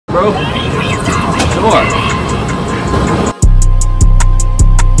bro? Sure.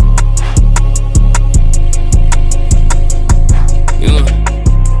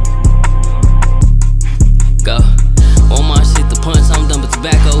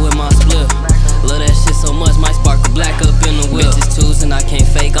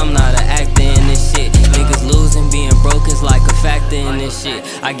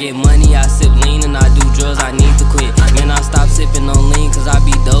 I get money, I sip lean, and I do drugs, I need to quit. Man, I stop sipping on lean, cause I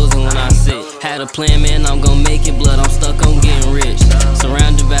be dozing when I sit. Had a plan, man, I'm gon' make it, blood, I'm stuck on getting rich.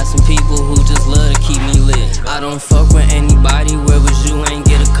 Surrounded by some people who just love to keep me lit. I don't fuck with anybody, where was you, ain't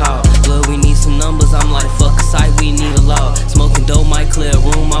get a call. Blood, we need some numbers, I'm like, fuck a sight, we need a law. Smoking dope might clear a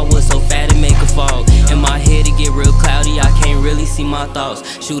room, I was so fat it make a fog. In my head it get real cloudy, I can't really see my thoughts.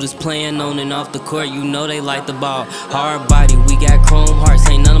 Shooters playing on and off the court, you know they like the ball. Hard body, we got chrome hearts,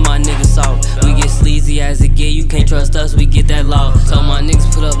 ain't none of my niggas soft. We get sleazy as it get, you can't trust us, we get that law. Told my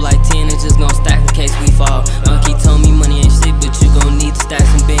niggas put up like 10 and just gon' stack in case we fall. Monkey told me money ain't shit, but you gon' need to stack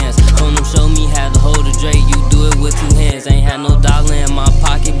some bands. Told him show me how to hold a Dre, you do it with 2 hands. Ain't had no dollar in my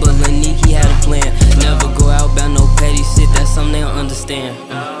pocket, but Lil Nikki had a plan. Never go out about no petty shit, that's something they don't understand.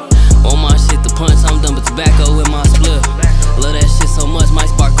 On my shit the punch, I'm done with tobacco with my split. Love that shit so much,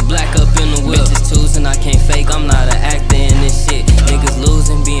 might spark a black up in the whip. Bitches choosing, I can't fake, I'm not an actor in this shit. Niggas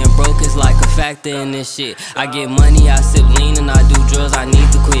losing, being broke is like a factor in this shit. I get money, I sip lean, and I do drugs, I need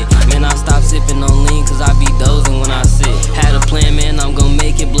to quit. Man, I stop sipping on lean, cause I be dozing when I sit. Had a plan, man, I'm gon'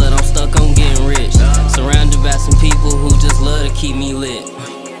 make it, blood, I'm stuck on getting rich. Surrounded by some people who just love to keep me lit.